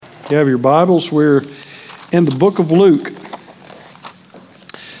you have your Bibles, we're in the book of Luke.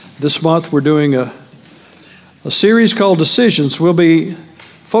 This month we're doing a series called Decisions. We'll be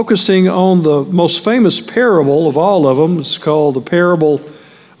focusing on the most famous parable of all of them. It's called the parable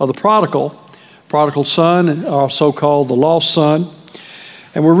of the prodigal son, also called the lost son.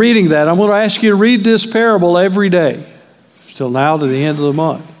 And we're reading that. I'm going to ask you to read this parable every day, till now to the end of the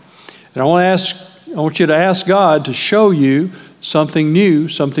month. And I want you to ask God to show you something new,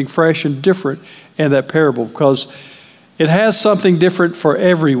 something fresh and different in that parable, because it has something different for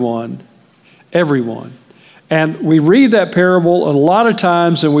everyone. And we read that parable a lot of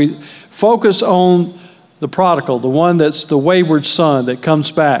times and we focus on the prodigal, the one that's the wayward son that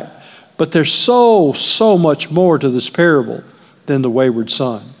comes back. But there's so much more to this parable than the wayward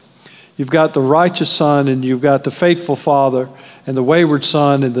son. You've got the righteous son and you've got the faithful father and the wayward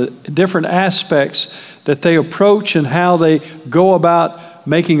son and the different aspects that they approach and how they go about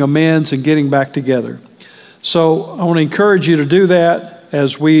making amends and getting back together. So I want to encourage you to do that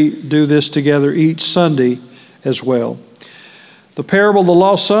as we do this together each Sunday as well. The parable of the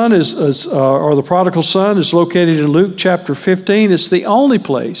lost son or the prodigal son is located in Luke chapter 15. It's the only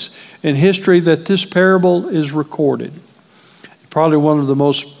place in history that this parable is recorded. Probably one of the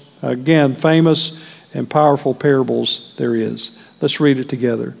most, famous and powerful parables there is. Let's read it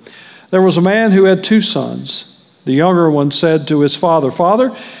together. There was a man who had 2 sons. The younger one said to his father,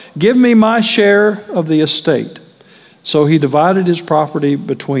 "Father, give me my share of the estate." So he divided his property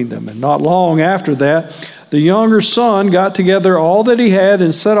between them. And not long after that, the younger son got together all that he had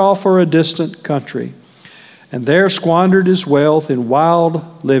and set off for a distant country. And there squandered his wealth in wild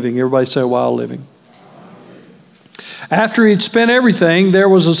living. Everybody say wild living. After he'd spent everything, there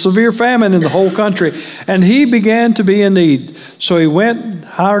was a severe famine in the whole country, and he began to be in need. So he went and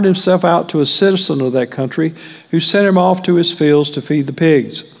hired himself out to a citizen of that country, who sent him off to his fields to feed the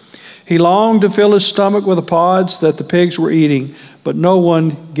pigs. He longed to fill his stomach with the pods that the pigs were eating, but no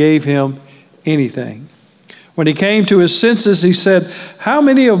one gave him anything. When he came to his senses, he said, "How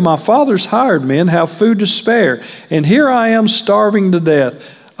many of my father's hired men have food to spare? And here I am starving to death.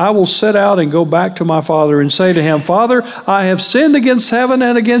 I will set out and go back to my father and say to him, 'Father, I have sinned against heaven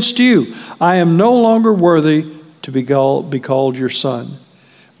and against you. I am no longer worthy to be called your son.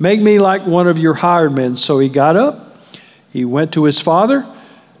 Make me like one of your hired men.' So he got up, he went to his father.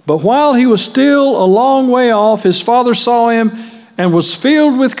 But while he was still a long way off, his father saw him and was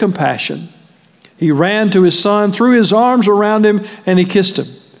filled with compassion. He ran to his son, threw his arms around him, and he kissed him.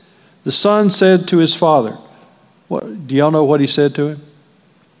 The son said to his father," do y'all know what he said to him?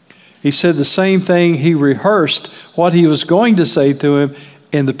 He said the same thing he rehearsed what he was going to say to him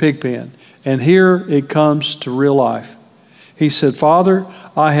in the pig pen. And here it comes to real life. He said, "Father,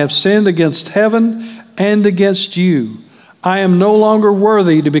 I have sinned against heaven and against you. I am no longer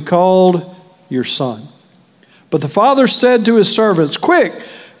worthy to be called your son." But the father said to his servants, "Quick,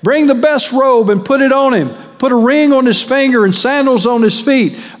 bring the best robe and put it on him. Put a ring on his finger and sandals on his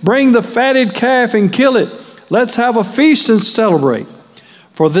feet. Bring the fatted calf and kill it. Let's have a feast and celebrate.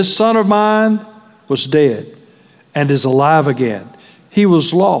 For this son of mine was dead and is alive again. He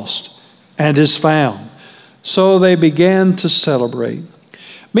was lost and is found." So they began to celebrate.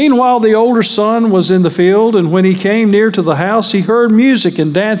 Meanwhile, the older son was in the field, and when he came near to the house, he heard music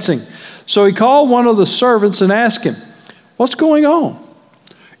and dancing. So he called one of the servants and asked him, "What's going on?"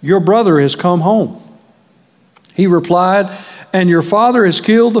 "Your brother has come home," he replied, "and your father has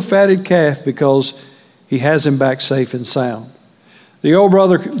killed the fatted calf because he has him back safe and sound." The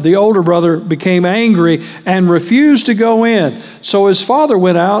older brother became angry and refused to go in. So his father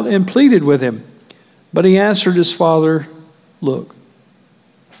went out and pleaded with him. But he answered his father, "Look,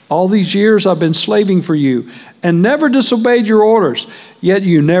 all these years I've been slaving for you and never disobeyed your orders, yet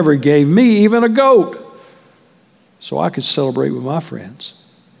you never gave me even a goat so I could celebrate with my friends.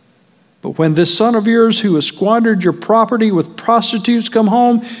 But when this son of yours who has squandered your property with prostitutes come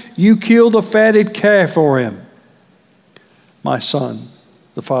home, you killed a fatted calf for him." "My son,"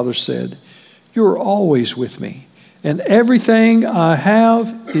 the father said, "you are always with me, and everything I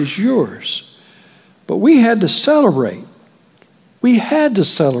have is yours. But we had to celebrate. We had to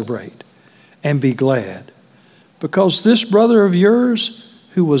celebrate and be glad, because this brother of yours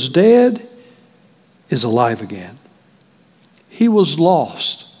who was dead is alive again. He was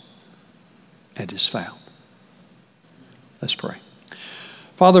lost and is found." Let's pray.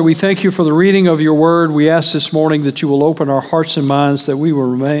 Father, we thank you for the reading of your word. We ask this morning that you will open our hearts and minds, that we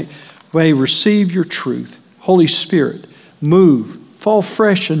may receive your truth. Holy Spirit, move, fall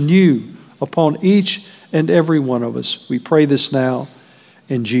fresh and new upon each and every one of us. We pray this now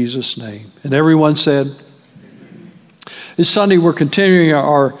in Jesus' name. And everyone said, This Sunday, we're continuing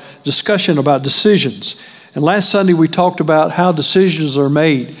our discussion about decisions. And last Sunday, we talked about how decisions are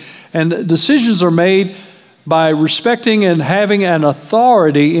made. And decisions are made by respecting and having an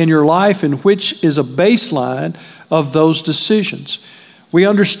authority in your life in which is a baseline of those decisions. We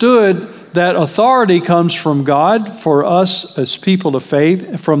understood that authority comes from God for us as people of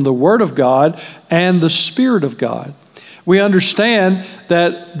faith, from the Word of God and the Spirit of God. We understand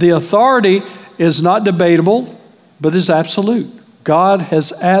that the authority is not debatable, but is absolute. God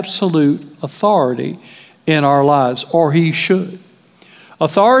has absolute authority in our lives, or He should.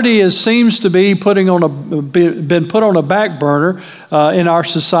 Authority seems to be been put on a back burner in our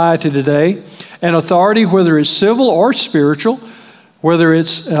society today. And authority, whether it's civil or spiritual, whether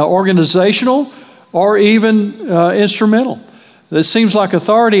it's organizational or even instrumental, it seems like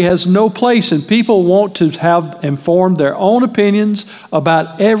authority has no place, and people want to have informed their own opinions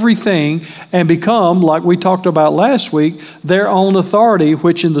about everything and become, like we talked about last week, their own authority,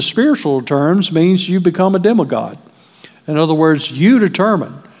 which in the spiritual terms means you become a demigod. In other words, you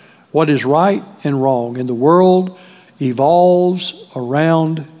determine what is right and wrong, and the world evolves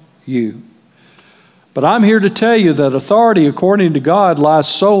around you. But I'm here to tell you that authority, according to God, lies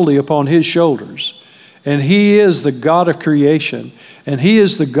solely upon His shoulders. And He is the God of creation, and He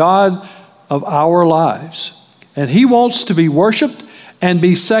is the God of our lives. And He wants to be worshiped and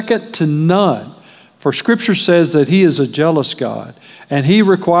be second to none. For Scripture says that He is a jealous God, and He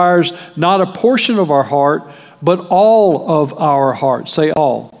requires not a portion of our heart, but all of our heart. Say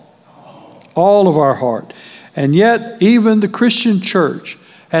all. All of our heart. And yet, even the Christian church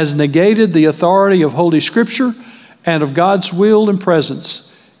has negated the authority of Holy Scripture and of God's will and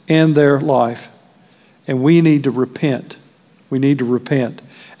presence in their life. And we need to repent. We need to repent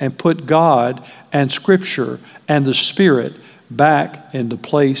and put God and Scripture and the Spirit back in the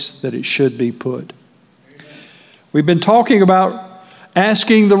place that it should be put. We've been talking about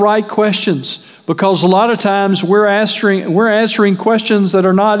asking the right questions, because a lot of times we're answering questions that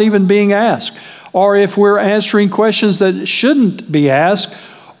are not even being asked. Or if we're answering questions that shouldn't be asked,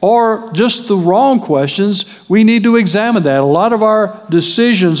 or just the wrong questions, we need to examine that. A lot of our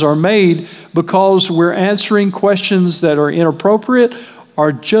decisions are made because we're answering questions that are inappropriate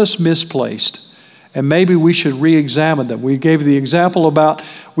or just misplaced. And maybe we should re-examine them. We gave the example about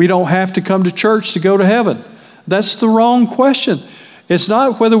we don't have to come to church to go to heaven. That's the wrong question. It's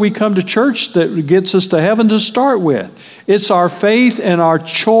not whether we come to church that gets us to heaven to start with. It's our faith and our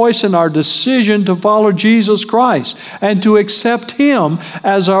choice and our decision to follow Jesus Christ and to accept Him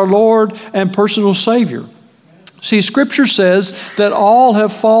as our Lord and personal Savior. See, Scripture says that all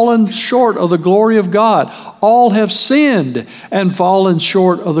have fallen short of the glory of God. All have sinned and fallen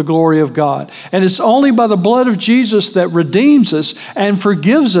short of the glory of God. And it's only by the blood of Jesus that redeems us and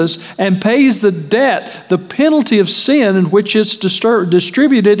forgives us and pays the debt, the penalty of sin in which it's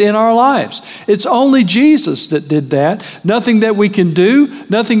distributed in our lives. It's only Jesus that did that. Nothing that we can do,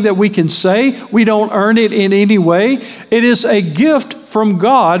 nothing that we can say. We don't earn it in any way. It is a gift from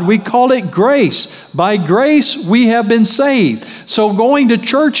God. We call it grace. By grace, we have been saved. So going to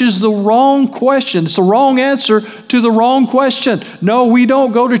church is the wrong question. It's the wrong answer to the wrong question. No, we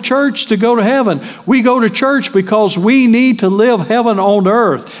don't go to church to go to heaven. We go to church because we need to live heaven on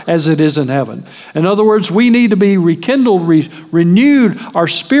earth as it is in heaven. In other words, we need to be rekindled, renewed, our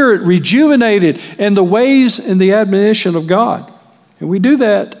spirit rejuvenated in the ways and the admonition of God. And we do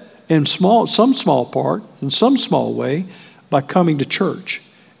that in some small part, in some small way, by coming to church.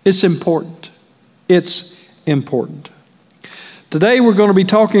 It's important. It's important. Today we're going to be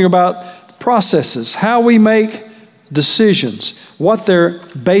talking about processes, how we make decisions, what they're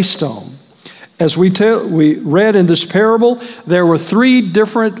based on. As we read in this parable, there were 3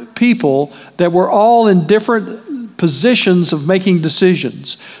 different people that were all in different positions of making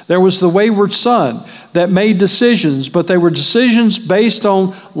decisions. There was the wayward son that made decisions, but they were decisions based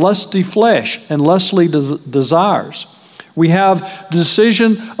on lusty flesh and lustly desires. We have the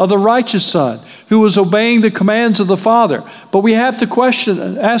decision of the righteous son who was obeying the commands of the Father. But we have to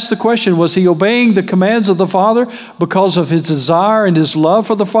ask the question, was he obeying the commands of the Father because of his desire and his love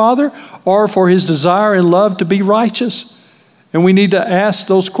for the Father, or for his desire and love to be righteous? And we need to ask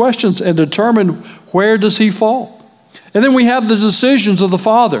those questions and determine where does he fall. And then we have the decisions of the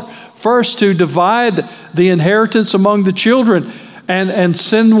Father. First, to divide the inheritance among the children and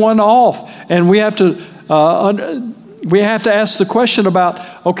send one off. And we have to ask the question about,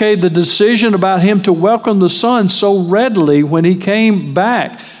 the decision about him to welcome the son so readily when he came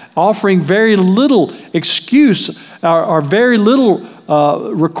back, offering very little excuse or very little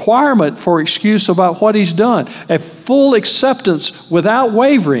requirement for excuse about what he's done. A full acceptance without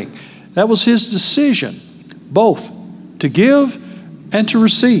wavering. That was his decision, both to give and to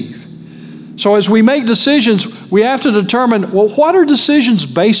receive. So as we make decisions, we have to determine, well, what are decisions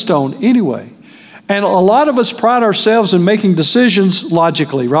based on anyway? And a lot of us pride ourselves in making decisions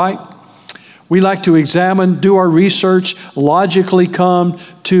logically, right? We like to examine, do our research, logically come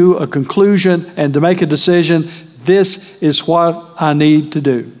to a conclusion and to make a decision. This is what I need to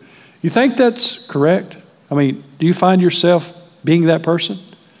do. You think that's correct? I mean, do you find yourself being that person?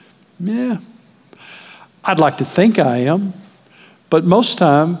 Yeah. I'd like to think I am, but most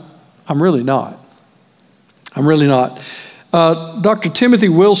time, I'm really not. I'm really not. Dr. Timothy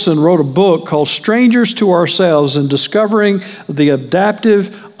Wilson wrote a book called Strangers to Ourselves and Discovering the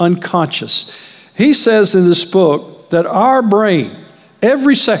Adaptive Unconscious. He says in this book that our brain,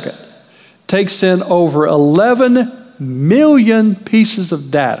 every second, takes in over 11 million pieces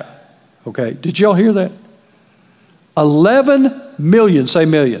of data. Okay, did y'all hear that? 11 million, say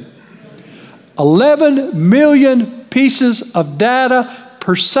million. 11 million pieces of data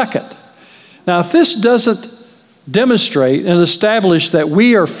per second. Now, if this doesn't demonstrate and establish that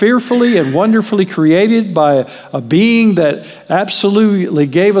we are fearfully and wonderfully created by a being that absolutely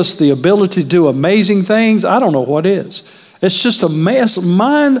gave us the ability to do amazing things, I don't know what is. It's just a mess,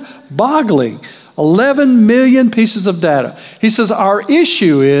 mind-boggling. 11 million pieces of data. He says our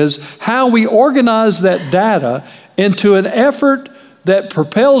issue is how we organize that data into an effort that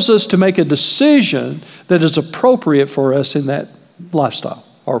propels us to make a decision that is appropriate for us in that lifestyle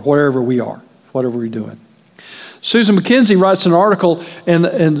or wherever we are, whatever we're doing. Susan McKenzie writes an article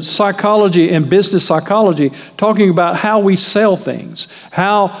in Psychology and Business Psychology talking about how we sell things,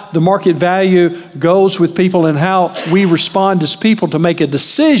 how the market value goes with people, and how we respond as people to make a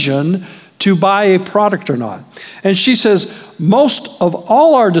decision to buy a product or not. And she says most of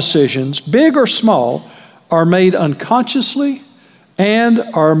all our decisions, big or small, are made unconsciously and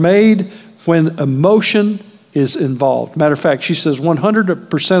are made when emotion is involved. Matter of fact, she says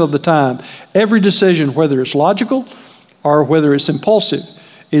 100% of the time, every decision, whether it's logical or whether it's impulsive,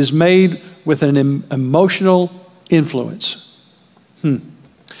 is made with an emotional influence.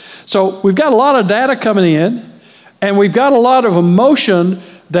 So we've got a lot of data coming in, and we've got a lot of emotion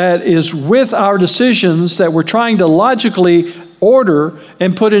that is with our decisions that we're trying to logically order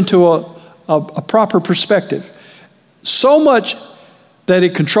and put into a proper perspective. So much that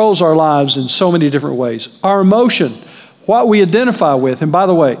it controls our lives in so many different ways. Our emotion, what we identify with. And by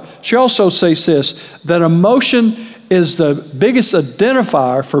the way, she also says this, that emotion is the biggest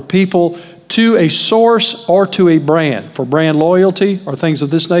identifier for people to a source or to a brand. For brand loyalty or things of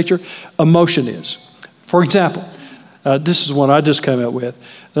this nature, emotion is. For example, this is one I just came up with.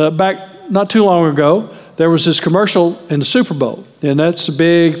 Back not too long ago, there was this commercial in the Super Bowl. And that's a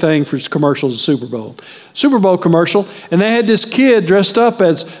big thing for commercials, the Super Bowl. Super Bowl commercial. And they had this kid dressed up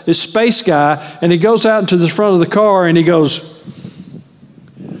as this space guy. And he goes out into the front of the car and he goes,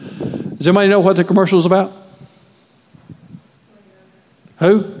 does anybody know what the commercial is about?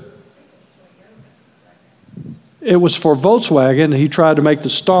 Who? It was for Volkswagen. He tried to make the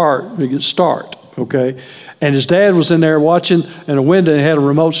start, okay? And his dad was in there watching in a window and had a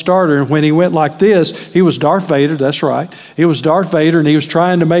remote starter. And when he went like this, he was Darth Vader, that's right. He was Darth Vader, and he was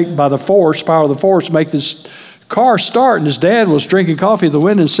trying to make, by the force, power of the force, make this car start. And his dad was drinking coffee at the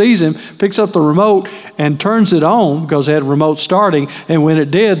window and sees him, picks up the remote and turns it on because it had remote starting. And when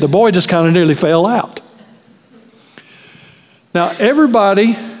it did, the boy just kind of nearly fell out. Now,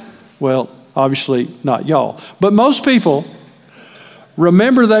 everybody, well, obviously not y'all, but most people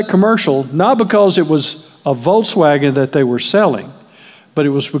remember that commercial, not because it was a Volkswagen that they were selling, but it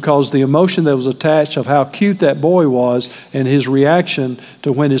was because the emotion that was attached of how cute that boy was and his reaction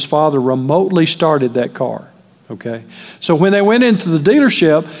to when his father remotely started that car, okay? So when they went into the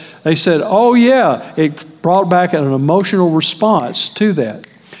dealership, they said, oh yeah, it brought back an emotional response to that.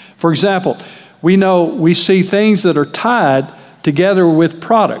 For example, we see things that are tied together with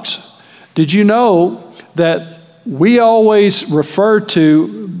products. Did you know that we always refer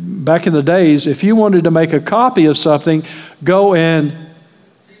to, back in the days, if you wanted to make a copy of something, go and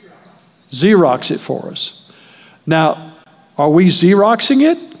Xerox it for us. Now, are we Xeroxing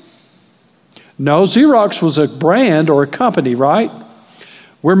it? No, Xerox was a brand or a company, right?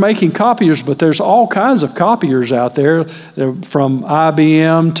 We're making copiers, but there's all kinds of copiers out there, from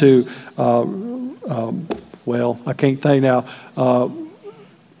IBM to, well, I can't think now.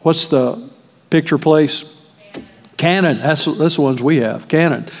 What's the picture place? Canon, that's the ones we have,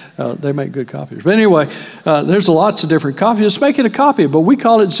 Canon. They make good copiers. But anyway, there's lots of different copies. Just make it a copy, but we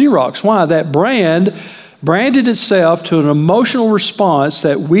call it Xerox. Why? That brand branded itself to an emotional response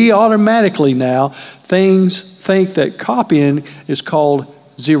that we automatically now think that copying is called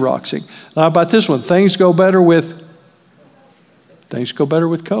Xeroxing. Now, how about this one? Things go better with Things go better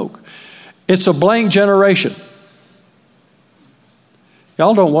with Coke. It's a blank generation.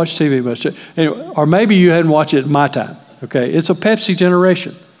 Y'all don't watch TV much. Anyway, or maybe you hadn't watched it in my time. Okay, it's a Pepsi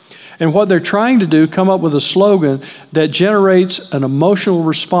generation. And what they're trying to do, come up with a slogan that generates an emotional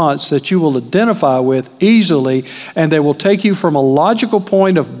response that you will identify with easily, and they will take you from a logical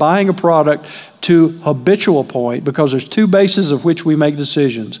point of buying a product to habitual point, because there's two bases of which we make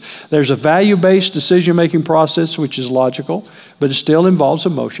decisions. There's a value-based decision-making process, which is logical, but it still involves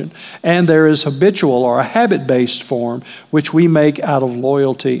emotion. And there is habitual or a habit-based form, which we make out of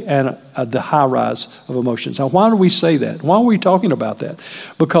loyalty and the high rise of emotions. Now, why do we say that? Why are we talking about that?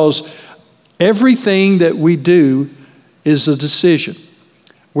 Because everything that we do is a decision.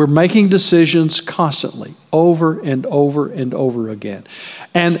 We're making decisions constantly, over and over and over again.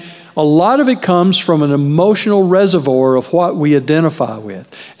 And a lot of it comes from an emotional reservoir of what we identify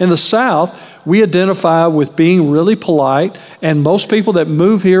with. In the South, we identify with being really polite, and most people that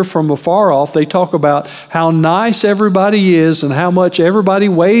move here from afar off, they talk about how nice everybody is and how much everybody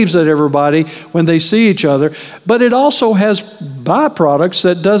waves at everybody when they see each other. But it also has byproducts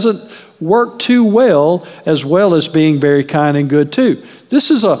that doesn't work too well as being very kind and good too.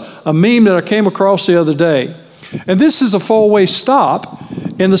 This is a meme that I came across the other day. And this is a four-way stop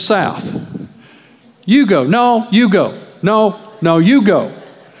in the South. You go. No, you go. No, you go.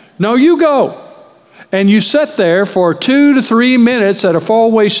 No, you go. And you sit there for 2 to 3 minutes at a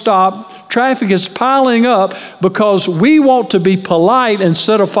four-way stop. Traffic is piling up because we want to be polite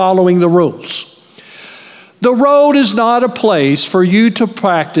instead of following the rules. The road is not a place for you to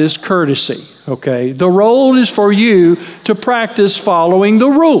practice courtesy, okay? The road is for you to practice following the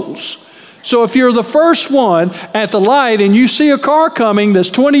rules. So if you're the first one at the light and you see a car coming that's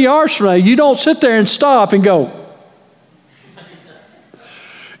 20 yards from you, you don't sit there and stop and go.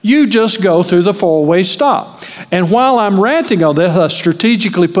 You just go through the four-way stop. And while I'm ranting on this, I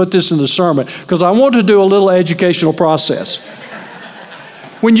strategically put this in the sermon because I want to do a little educational process.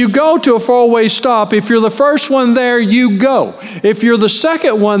 When you go to a four-way stop, if you're the first one there, you go. If you're the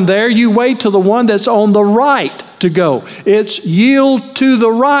second one there, you wait till the one that's on the right to go. It's yield to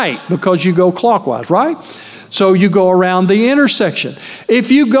the right because you go clockwise, right? So you go around the intersection. If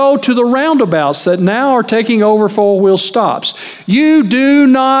you go to the roundabouts that now are taking over four-wheel stops, you do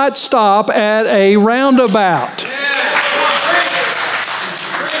not stop at a roundabout.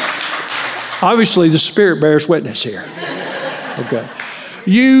 Obviously, the Spirit bears witness here. Okay.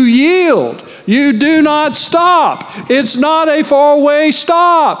 You yield. You do not stop. It's not a four-way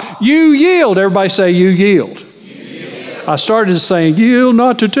stop. You yield. Everybody say, you yield. I started saying, yield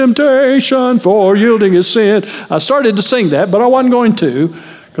not to temptation, for yielding is sin. I started to sing that, but I wasn't going to,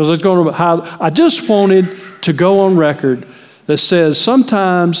 because I just wanted to go on record that says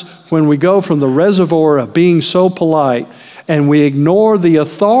sometimes when we go from the reservoir of being so polite and we ignore the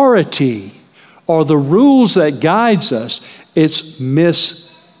authority or the rules that guides us, it's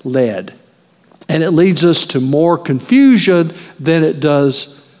misled. And it leads us to more confusion than it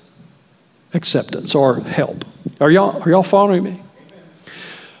does acceptance or help. Are y'all following me?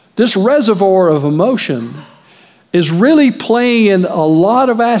 This reservoir of emotion is really playing in a lot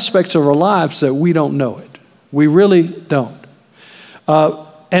of aspects of our lives that we don't know it. We really don't.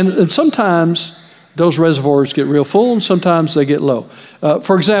 And sometimes those reservoirs get real full and sometimes they get low.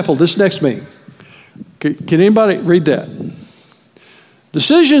 For example, this next meeting. Can anybody read that?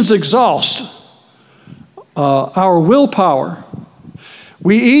 Decisions exhaust our willpower.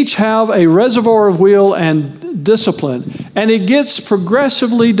 We each have a reservoir of will and discipline, and it gets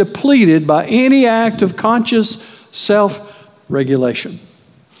progressively depleted by any act of conscious self-regulation.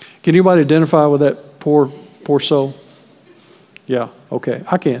 Can anybody identify with that poor soul? Yeah, okay,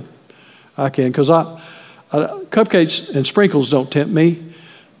 I can, because cupcakes and sprinkles don't tempt me,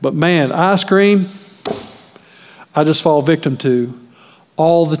 but man, ice cream, I just fall victim to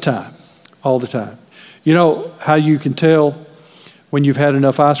all the time. You know how you can tell when you've had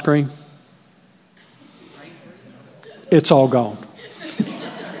enough ice cream? It's all gone.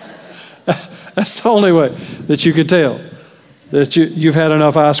 That's the only way that you can tell that you've had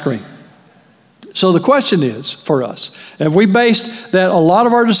enough ice cream. So the question is for us, and we based that a lot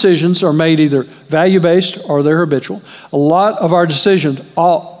of our decisions are made either value-based or they're habitual. A lot of our decisions,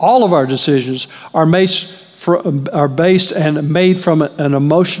 all of our decisions are based and made from an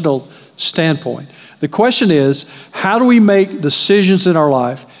emotional standpoint. The question is, how do we make decisions in our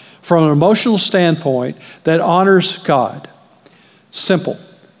life from an emotional standpoint that honors God? Simple,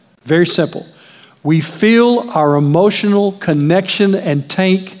 very simple. We fill our emotional connection and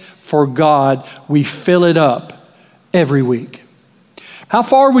tank for God, we fill it up every week. How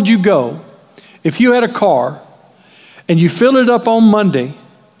far would you go if you had a car and you filled it up on Monday,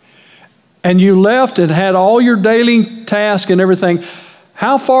 and you left and had all your daily tasks and everything,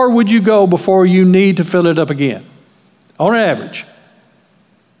 how far would you go before you need to fill it up again? On average.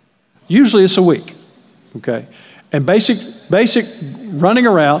 Usually it's a week, okay? And basic running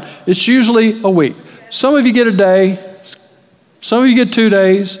around, it's usually a week. Some of you get a day, some of you get 2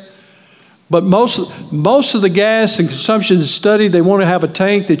 days, but most of the gas and consumption is studied. They want to have a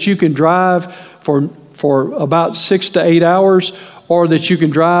tank that you can drive for about 6 to 8 hours, or that you can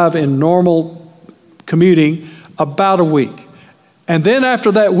drive in normal commuting about a week. And then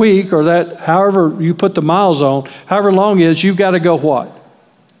after that week, or that however you put the miles on, however long it is, you've got to go what?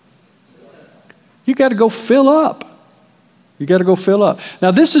 You've got to go fill up. You've got to go fill up.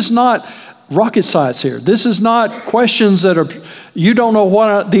 Now, this is not rocket science here. This is not questions that you don't know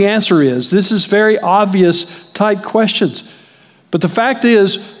what the answer is. This is very obvious type questions. But the fact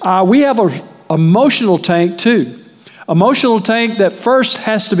is, we have an emotional tank too. Emotional tank that first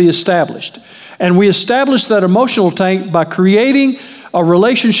has to be established. And we establish that emotional tank by creating a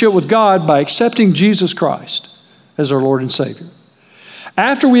relationship with God by accepting Jesus Christ as our Lord and Savior.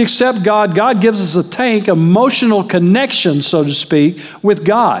 After we accept God, God gives us a tank, emotional connection, so to speak, with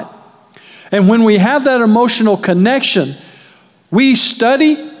God. And when we have that emotional connection, we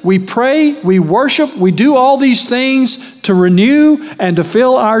study, we pray, we worship, we do all these things to renew and to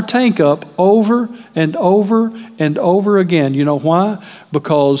fill our tank up over and over and over again. You know why?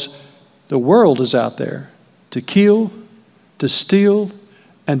 Because the world is out there to kill, to steal,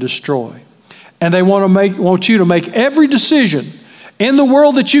 and destroy. And they want you to make every decision in the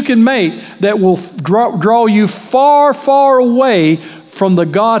world that you can make that will draw you far, far away from the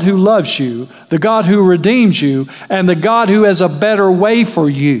God who loves you, the God who redeems you, and the God who has a better way for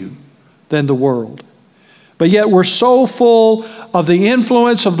you than the world. But yet we're so full of the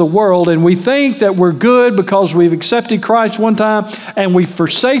influence of the world, and we think that we're good because we've accepted Christ one time, and we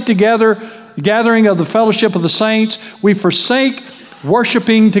forsake the gathering of the fellowship of the saints. We forsake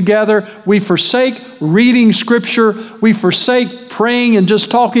worshiping together. We forsake reading Scripture. We forsake praying and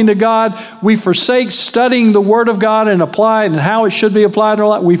just talking to God. We forsake studying the Word of God and apply it and how it should be applied in our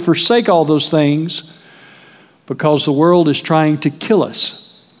life. We forsake all those things because the world is trying to kill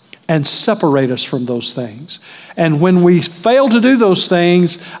us and separate us from those things. And when we fail to do those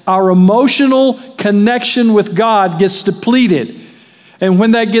things, our emotional connection with God gets depleted. And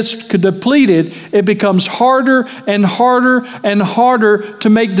when that gets depleted, it becomes harder and harder and harder to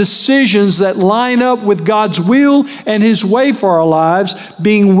make decisions that line up with God's will and His way for our lives,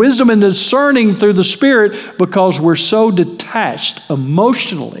 being wisdom and discerning through the Spirit, because we're so detached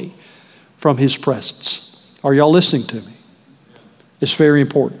emotionally from His presence. Are y'all listening to me? It's very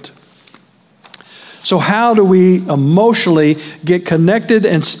important. So how do we emotionally get connected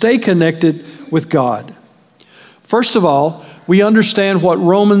and stay connected with God? First of all, we understand what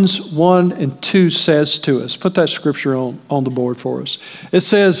Romans 1 and 2 says to us. Put that scripture on the board for us. It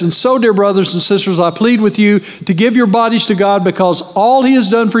says, "And so, dear brothers and sisters, I plead with you to give your bodies to God because all He has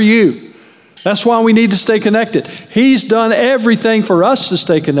done for you." That's why we need to stay connected. He's done everything for us to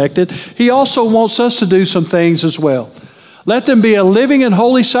stay connected. He also wants us to do some things as well. Let them be a living and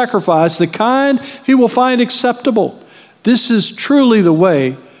holy sacrifice, the kind He will find acceptable. This is truly the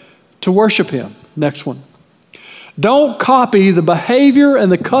way to worship Him. Next one. Don't copy the behavior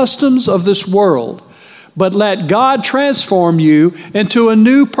and the customs of this world, but let God transform you into a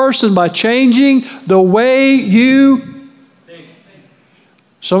new person by changing the way you think.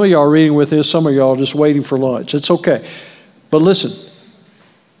 Some of y'all are reading with this, some of y'all are just waiting for lunch. It's okay. But listen,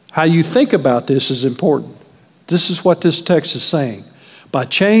 how you think about this is important. This is what this text is saying. By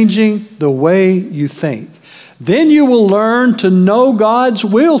changing the way you think, then you will learn to know God's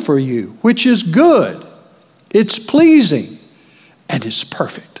will for you, which is good. It's pleasing, and it's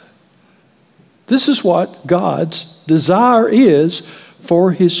perfect. This is what God's desire is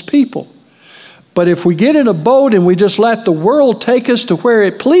for His people. But if we get in a boat and we just let the world take us to where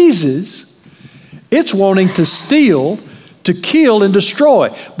it pleases, it's wanting to steal, to kill, and destroy.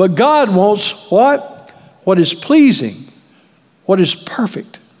 But God wants what? What is pleasing, what is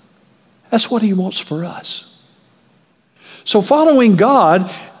perfect. That's what He wants for us. So following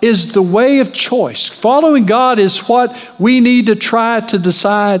God is the way of choice. Following God is what we need to try to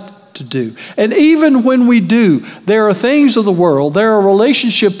decide to do. And even when we do, there are things of the world, there are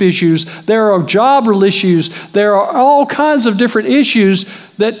relationship issues, there are job issues, there are all kinds of different issues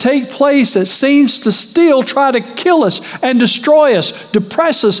that take place that seems to still try to kill us and destroy us,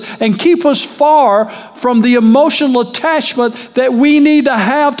 depress us, and keep us far from the emotional attachment that we need to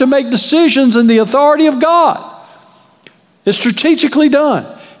have to make decisions in the authority of God. It's strategically done,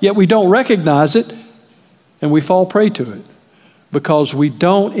 yet we don't recognize it And we fall prey to it because we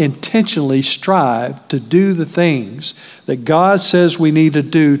don't intentionally strive to do the things that God says we need to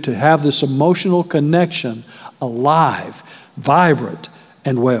do to have this emotional connection alive, vibrant,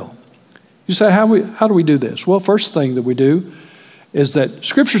 and well. You say, how do we do this? Well, first thing that we do is that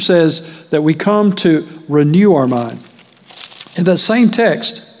Scripture says that we come to renew our mind. In that same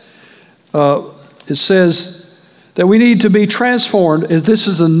text, it says that we need to be transformed. This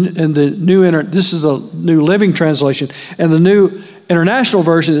is a New Living Translation, and the New International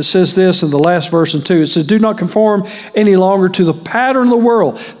Version, it says this in the last verse and 2. It says, do not conform any longer to the pattern of the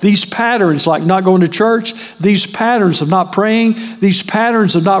world. These patterns, like not going to church, these patterns of not praying, these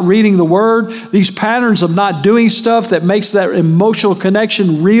patterns of not reading the Word, these patterns of not doing stuff that makes that emotional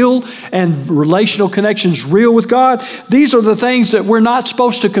connection real and relational connections real with God, these are the things that we're not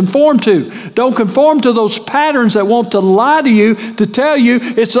supposed to conform to. Don't conform to those patterns that want to lie to you, to tell you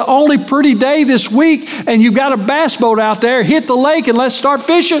it's the only pretty day this week and you've got a bass boat out there, hit the lake and let's start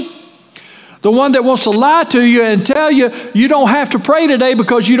fishing. The one that wants to lie to you and tell you you don't have to pray today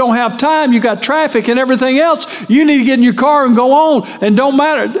because you don't have time, you got traffic and everything else. You need to get in your car and go on, and don't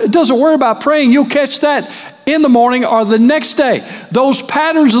matter. It doesn't worry about praying. You'll catch that in the morning or the next day. Those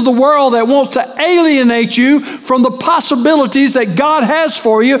patterns of the world that wants to alienate you from the possibilities that God has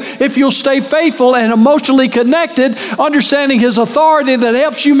for you if you'll stay faithful and emotionally connected, understanding His authority that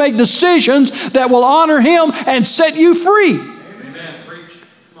helps you make decisions that will honor Him and set you free.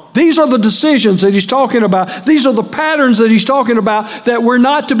 These are the decisions that He's talking about. These are the patterns that He's talking about that we're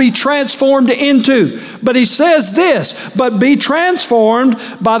not to be transformed into. But He says this, but be transformed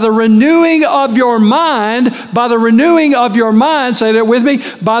by the renewing of your mind, by the renewing of your mind, say that with me,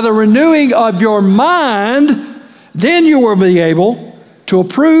 by the renewing of your mind, then you will be able to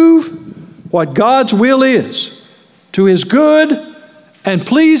approve what God's will is, to His good and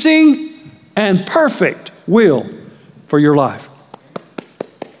pleasing and perfect will for your life.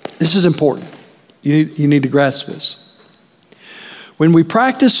 This is important. You need to grasp this. When we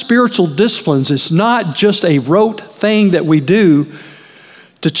practice spiritual disciplines, it's not just a rote thing that we do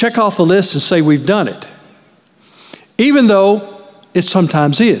to check off the list and say we've done it, even though it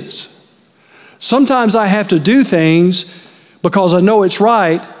sometimes is. Sometimes I have to do things because I know it's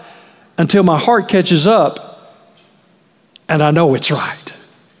right until my heart catches up and I know it's right.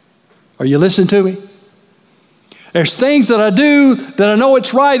 Are you listening to me? There's things that I do that I know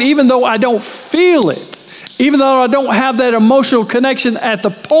it's right, even though I don't feel it, even though I don't have that emotional connection at the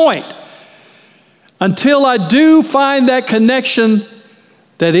point, until I do find that connection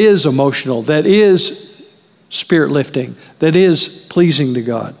that is emotional, that is spirit lifting, that is pleasing to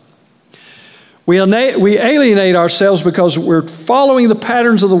God. We alienate ourselves because we're following the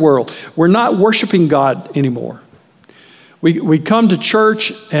patterns of the world. We're not worshiping God anymore. We come to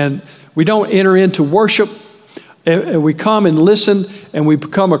church and we don't enter into worship. And we come and listen, and we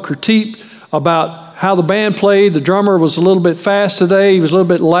become a critique about how the band played. The drummer was a little bit fast today. He was a little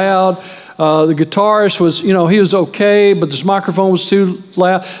bit loud. The guitarist was, he was okay, but this microphone was too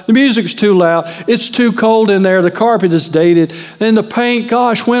loud. The music was too loud. It's too cold in there. The carpet is dated. Then the paint,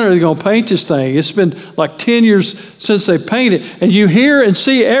 gosh, when are they going to paint this thing? It's been like 10 years since they painted. And you hear and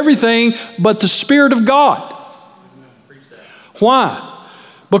see everything but the Spirit of God. Why?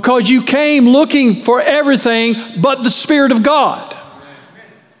 Because you came looking for everything but the Spirit of God.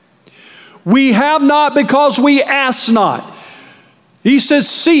 We have not because we ask not. He says,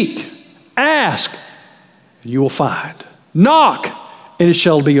 seek, ask, and you will find. Knock, and it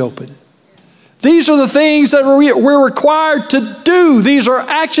shall be opened. These are the things that we're required to do. These are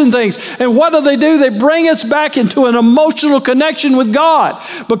action things. And what do? They bring us back into an emotional connection with God.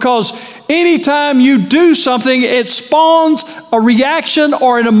 Because anytime you do something, it spawns a reaction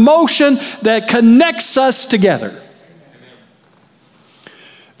or an emotion that connects us together.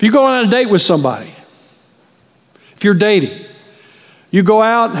 If you go on a date with somebody, if you're dating, you go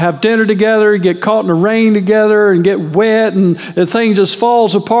out and have dinner together, get caught in the rain together and get wet and the thing just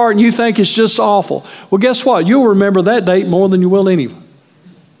falls apart and you think it's just awful. Well, guess what? You'll remember that date more than you will any of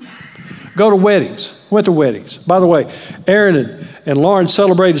them. Go to weddings. Went to weddings. By the way, Aaron and Lauren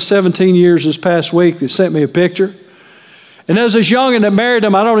celebrated 17 years this past week. They sent me a picture. And as this youngin' that married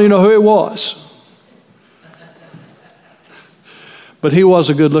them, I don't even know who it was. But he was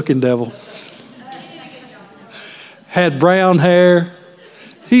a good-looking devil. Had brown hair.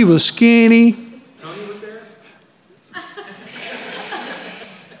 He was skinny.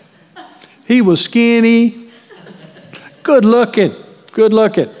 He was skinny. Good looking. Good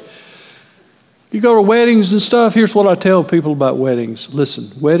looking. You go to weddings and stuff, here's what I tell people about weddings.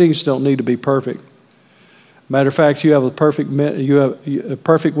 Listen, weddings don't need to be perfect. Matter of fact, you have a perfect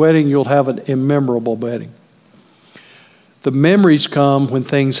wedding, you'll have an immemorable wedding. The memories come when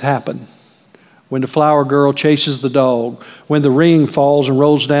things happen. When the flower girl chases the dog, when the ring falls and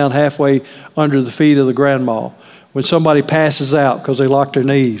rolls down halfway under the feet of the grandma, when somebody passes out because they locked their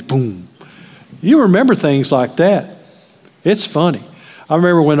knees, boom. You remember things like that. It's funny. I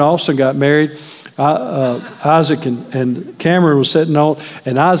remember when Austin got married, Isaac and Cameron was sitting on,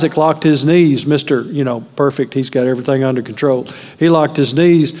 and Isaac locked his knees. Mr., perfect, he's got everything under control. He locked his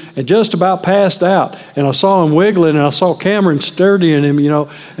knees and just about passed out. And I saw him wiggling, and I saw Cameron steadying him,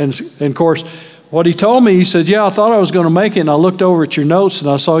 and of course, what he told me, he said, yeah, I thought I was going to make it, and I looked over at your notes, and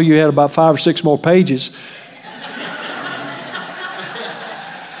I saw you had about 5 or 6 more pages.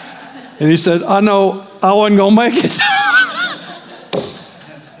 And he said, I know I wasn't going to make it.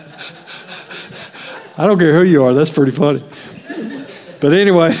 I don't care who you are, that's pretty funny. But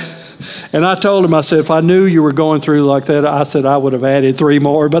anyway, and I told him, I said, if I knew you were going through like that, I said I would have added 3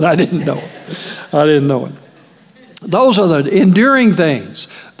 more, but I didn't know it. Those are the enduring things.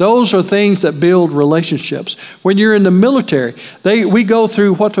 Those are things that build relationships. When you're in the military, we go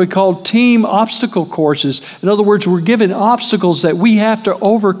through what we call team obstacle courses. In other words, we're given obstacles that we have to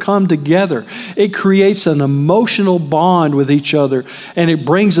overcome together. It creates an emotional bond with each other, and it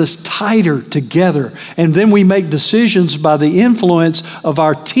brings us tighter together. And then we make decisions by the influence of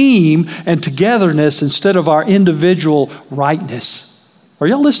our team and togetherness instead of our individual rightness. Are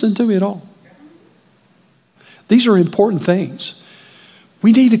y'all listening to me at all? These are important things.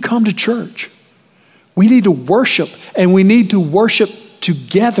 We need to come to church. We need to worship, and we need to worship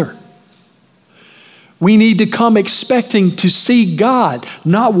together. We need to come expecting to see God,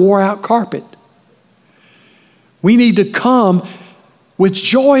 not wore out carpet. We need to come with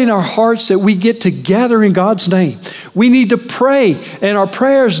joy in our hearts that we get to gather in God's name. We need to pray, and our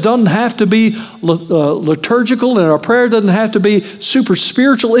prayers doesn't have to be liturgical, and our prayer doesn't have to be super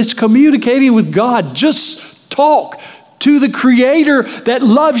spiritual. It's communicating with God. Just talk to the Creator that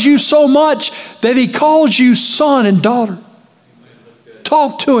loves you so much that He calls you son and daughter.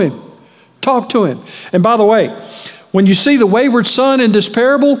 Talk to Him. Talk to Him. And by the way, when you see the wayward son in this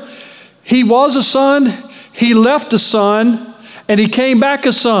parable, he was a son, he left a son, and he came back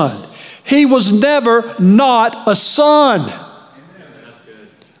a son. He was never not a son.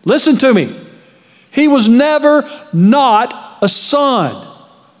 Listen to me. He was never not a son.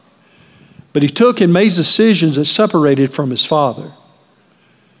 But he took and made decisions that separated from his father.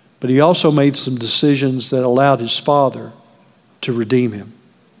 But he also made some decisions that allowed his father to redeem him.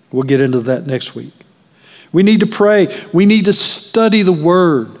 We'll get into that next week. We need to pray. We need to study the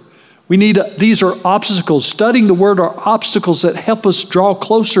Word. These are obstacles. Studying the Word are obstacles that help us draw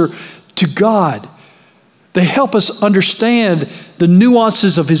closer to God. They help us understand the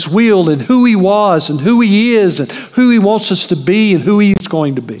nuances of His will and who He was and who He is and who He wants us to be and who He's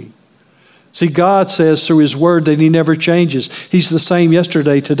going to be. See, God says through His Word that He never changes. He's the same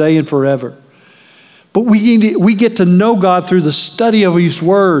yesterday, today, and forever. But we get to know God through the study of His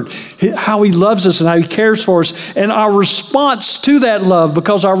Word, how He loves us and how He cares for us, and our response to that love,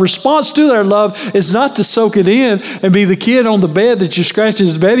 because our response to that love is not to soak it in and be the kid on the bed that you scratch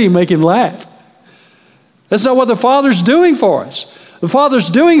his belly and make him laugh. That's not what the Father's doing for us. The Father's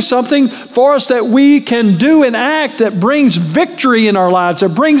doing something for us that we can do and act that brings victory in our lives,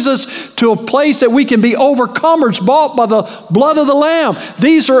 that brings us to a place that we can be overcomers, bought by the blood of the Lamb.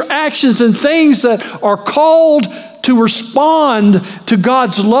 These are actions and things that are called to respond to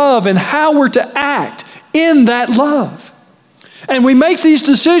God's love and how we're to act in that love. And we make these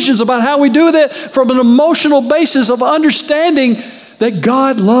decisions about how we do that from an emotional basis of understanding that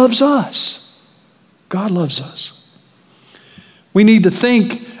God loves us. God loves us. We need to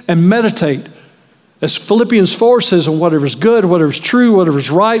think and meditate, as Philippians 4 says, on whatever is good, whatever is true, whatever is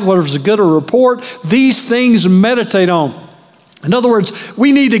right, whatever is a good report. These things meditate on. In other words,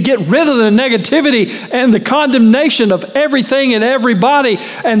 we need to get rid of the negativity and the condemnation of everything and everybody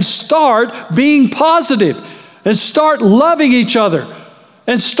and start being positive and start loving each other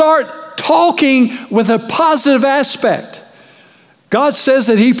and start talking with a positive aspect. God says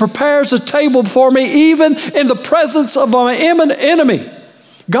that He prepares a table before me even in the presence of my enemy.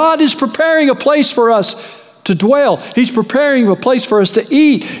 God is preparing a place for us to dwell. He's preparing a place for us to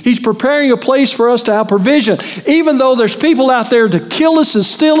eat. He's preparing a place for us to have provision. Even though there's people out there to kill us and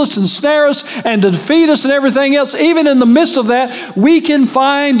steal us and snare us and to defeat us and everything else, even in the midst of that, we can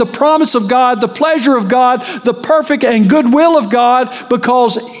find the promise of God, the pleasure of God, the perfect and good will of God,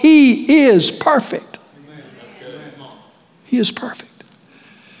 because He is perfect. He is perfect.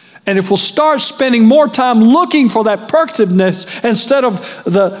 And if we'll start spending more time looking for that perfectiveness instead of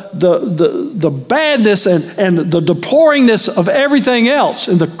the badness and the deploringness of everything else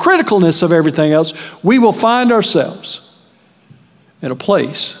and the criticalness of everything else, we will find ourselves in a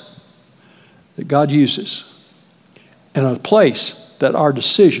place that God uses, and a place that our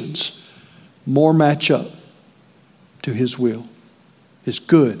decisions more match up to His will, His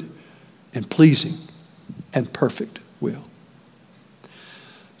good and pleasing and perfect will.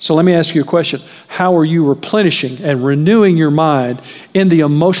 So let me ask you a question. How are you replenishing and renewing your mind in the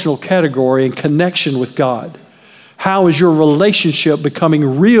emotional category in connection with God? How is your relationship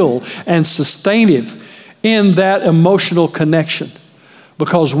becoming real and sustaining in that emotional connection?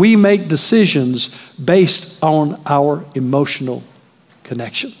 Because we make decisions based on our emotional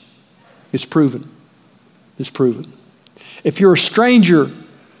connection. It's proven. It's proven. If you're a stranger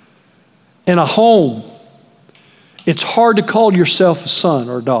in a home, it's hard to call yourself a son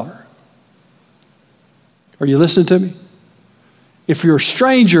or a daughter. Are you listening to me? If you're a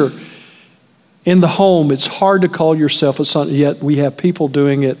stranger in the home, it's hard to call yourself a son, yet we have people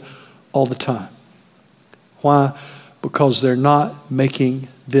doing it all the time. Why? Because they're not making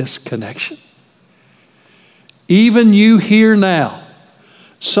this connection. Even you here now,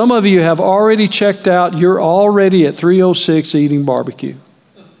 some of you have already checked out, you're already at 306 eating barbecue.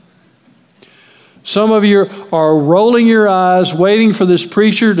 Some of you are rolling your eyes, waiting for this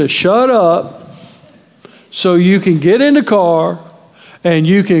preacher to shut up so you can get in the car and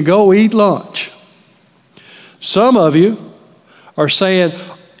you can go eat lunch. Some of you are saying,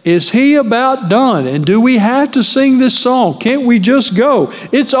 is he about done? And do we have to sing this song? Can't we just go?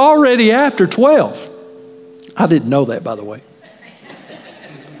 It's already after 12. I didn't know that, by the way.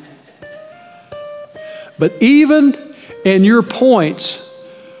 But even in your points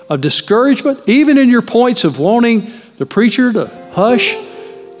of discouragement, even in your points of wanting the preacher to hush,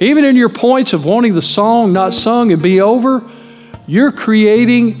 even in your points of wanting the song not sung and be over, you're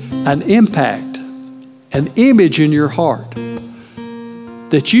creating an impact, an image in your heart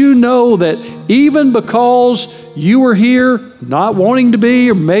that you know that even because you were here not wanting to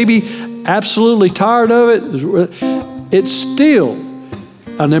be, or maybe absolutely tired of it, it's still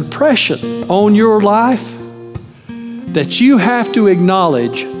an impression on your life that you have to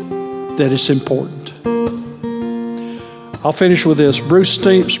acknowledge that it's important. I'll finish with this. Bruce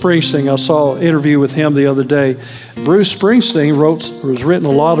Springsteen, I saw an interview with him the other day. Bruce Springsteen was written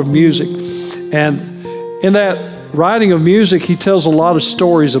a lot of music. And in that writing of music, he tells a lot of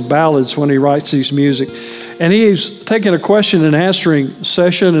stories of ballads when he writes these music. And he's taking a question and answering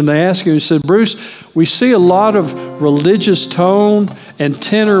session, and they asked him, he said, Bruce, we see a lot of religious tone and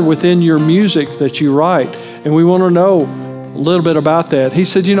tenor within your music that you write, and we want to know a little bit about that. He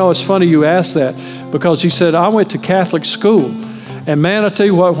said, it's funny you asked that, because he said, I went to Catholic school, and man, I tell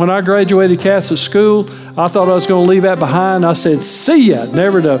you what, when I graduated Catholic school, I thought I was going to leave that behind. I said, see ya,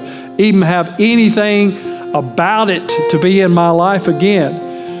 never to even have anything about it to be in my life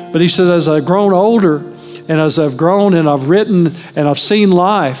again. But he said, as I've grown older, and as I've grown and I've written and I've seen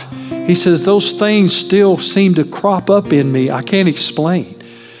life, he says, those things still seem to crop up in me. I can't explain.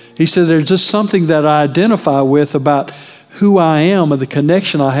 He said, there's just something that I identify with about who I am and the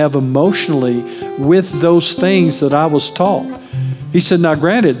connection I have emotionally with those things that I was taught. He said, now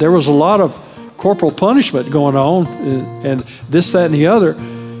granted, there was a lot of corporal punishment going on and this, that, and the other.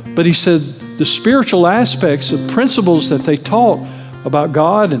 But he said, the spiritual aspects and principles that they taught about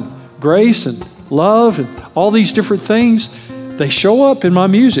God and grace and love and all these different things, they show up in my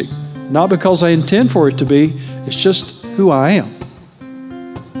music. Not because I intend for it to be, it's just who I am.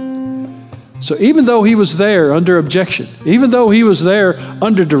 So even though he was there under objection, even though he was there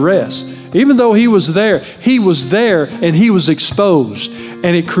under duress, even though he was there and he was exposed.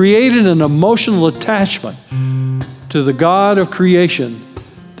 And it created an emotional attachment to the God of creation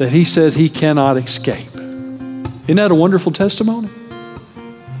that he said he cannot escape. Isn't that a wonderful testimony?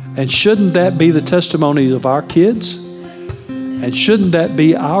 And shouldn't that be the testimony of our kids? And shouldn't that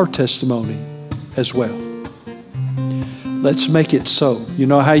be our testimony as well? Let's make it so. You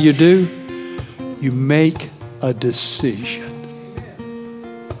know how you do? You make a decision.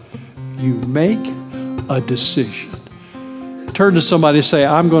 You make a decision. Turn to somebody and say,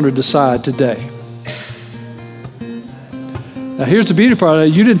 I'm going to decide today. Now here's the beauty part of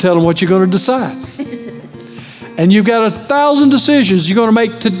it. You didn't tell them what you're going to decide. And you've got 1,000 decisions you're going to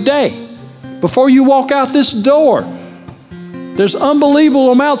make today before you walk out this door. There's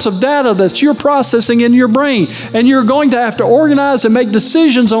unbelievable amounts of data that you're processing in your brain, and you're going to have to organize and make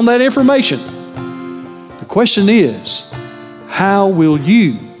decisions on that information. The question is, how will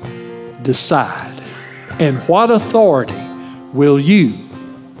you decide? And what authority will you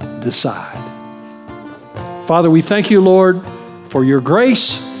decide? Father, we thank you, Lord, for your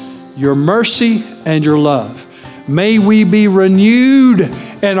grace, your mercy, and your love. May we be renewed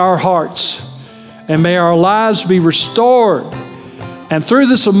in our hearts, and may our lives be restored, And through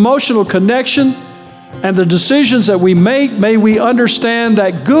this emotional connection and the decisions that we make, may we understand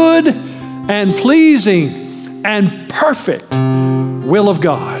that good and pleasing and perfect will of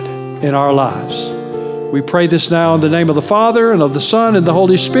God in our lives. We pray this now in the name of the Father and of the Son and the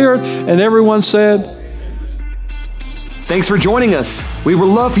Holy Spirit. And everyone said, Thanks for joining us. We would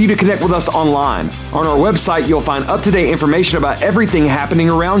love for you to connect with us online. On our website, you'll find up-to-date information about everything happening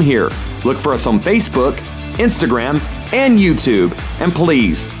around here. Look for us on Facebook, Instagram, and YouTube. And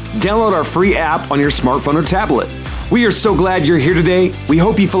please, download our free app on your smartphone or tablet. We are so glad you're here today. We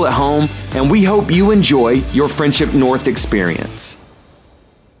hope you feel at home, and we hope you enjoy your Friendship North experience.